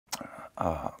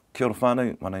Kia ora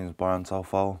whānau, my name is Brian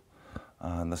Taufao,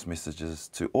 and this message is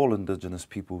to all Indigenous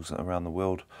peoples around the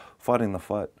world fighting the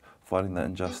fight, fighting the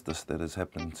injustice that has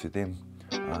happened to them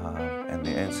and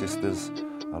their ancestors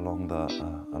along the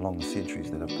centuries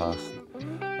that have passed.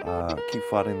 Keep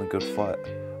fighting the good fight.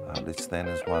 Let's stand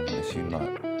as one, let's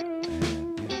unite.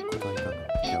 And yeah,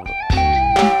 kia ora.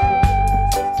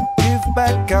 Give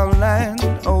back our land,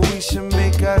 or we should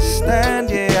make a stand,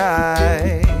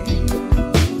 yeah.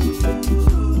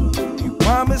 You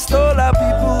promised all our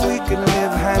people we could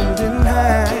live hand in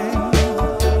hand.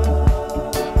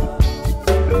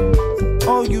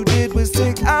 All you did was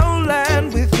take our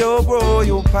land with your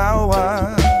royal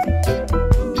power.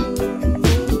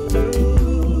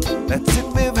 That's it,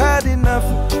 we've had enough.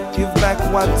 Give back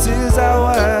what is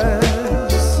ours.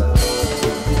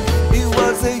 It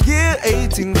was the year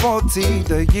 1840,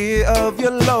 the year of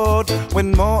your Lord,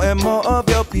 when more and more of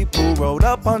your people rode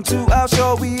up onto our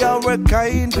shore. We are a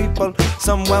kind people,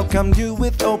 some welcomed you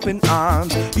with open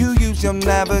arms. You used your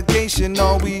navigation,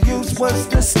 all we used was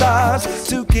the stars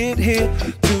to get here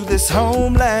to this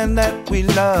homeland that we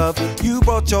love. You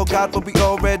brought your God, but we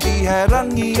already had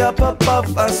Rangi up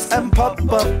above us and Pop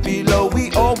up below.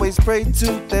 We always prayed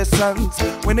to their sons.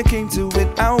 When it came to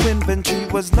it, our inventory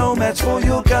was no match for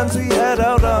your guns. We had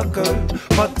our gun,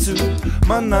 but to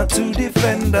mana to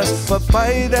defend us. But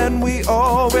by then we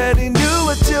already knew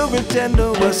what your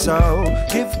agenda was. So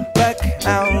give back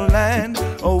our land,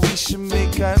 or we should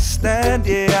make a stand,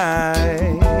 yeah.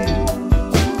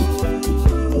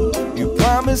 You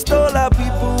promised all our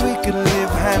people we could live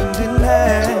hand in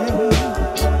hand.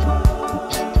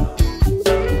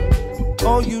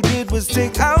 All you did was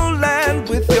take our land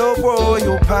with your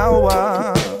royal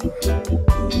power.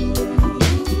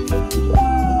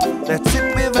 That's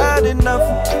it, we've had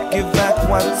enough. Give back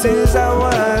what is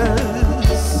ours.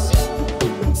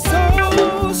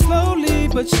 So slowly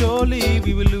but surely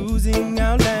we were losing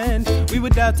our land. We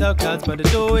would doubt our cards, but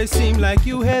it always seemed like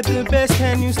you had the best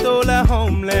hand. You stole our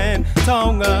homeland,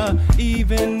 Tonga,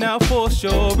 even now for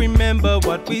sure. Remember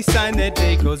what we signed that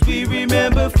day, cause we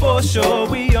remember for sure.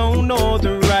 We own all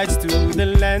the rights to the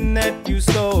land that you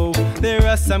stole. There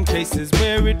are some cases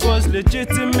where it was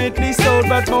legitimately sold,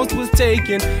 but most was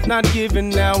taken, not given.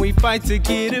 Now we fight to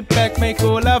get it back, make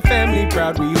all our family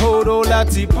proud. We hold all our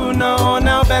tipuna on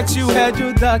our backs. You had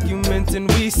your document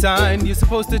and we signed. You're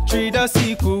supposed to treat us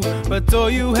equal, but all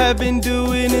you have been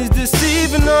doing is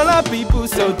deceiving all our people.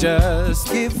 So just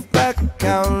give back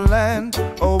our land,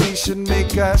 or we should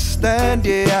make a stand,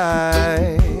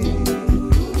 yeah.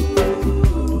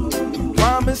 You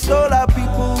promised all our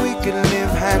people we could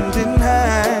live hand in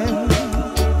hand.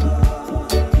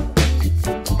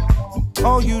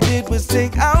 All you did was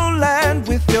take our land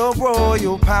with your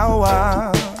royal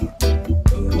power.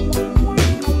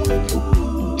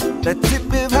 That's it,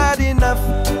 we've had enough.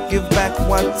 Give back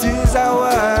what is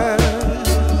ours.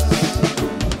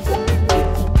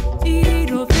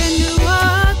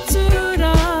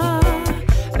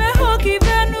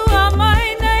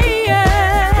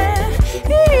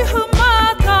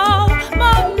 Ihumatao,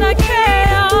 Mauna Kea.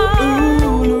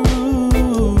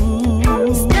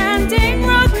 Standing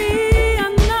rock, we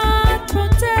are not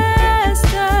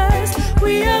protestors.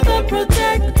 We are the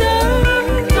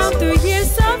protectors. After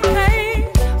years of pain,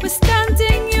 we're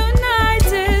standing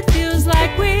united. Feels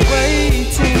like we're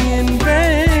waiting in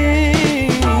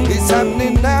vain. It's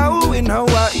happening now in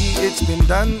Hawaii, it's been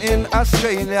done in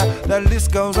Australia. The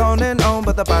list goes on and on,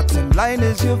 but the bottom line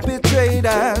is you've betrayed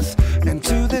us. And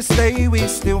to this day we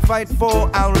still fight for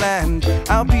our land.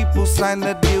 Our people signed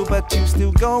the deal, but you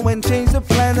still go and change the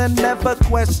plan and never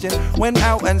question when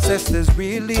our ancestors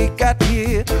really got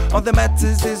here. All that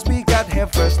matters is we got here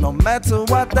first, no matter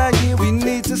what the year. We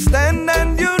need to stand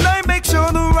and unite, make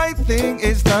sure the right thing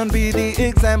is done. Be the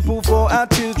example for our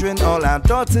children, all our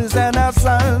daughters and our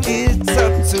sons. It's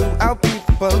up to our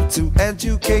people to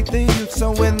educate the youth,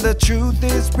 so when the truth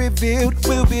is revealed,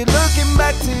 we'll be looking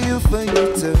back to you for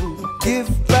you to give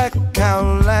back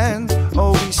our land,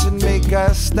 or we should make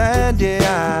a stand,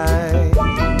 yeah.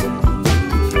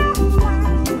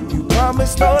 You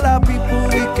promised all our people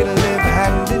we could live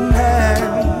hand in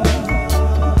hand.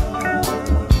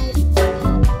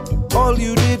 All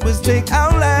you did was take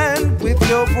our land with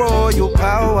your royal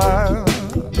power.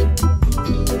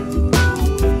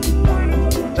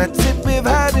 That's it, we've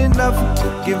had enough.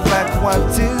 Give back what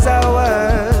is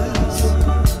ours.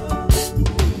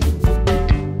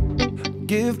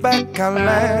 Give back our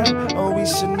land, or we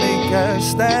should make a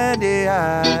stand,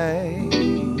 yeah.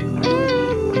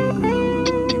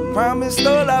 You promised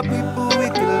all our people we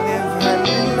could live hand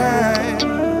in hand.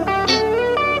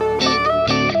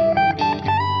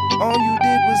 All you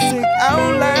did was take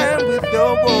our land with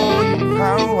your warring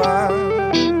power.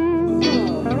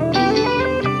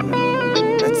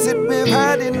 That's it, we've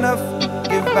had enough.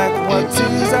 Give back what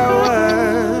is ours.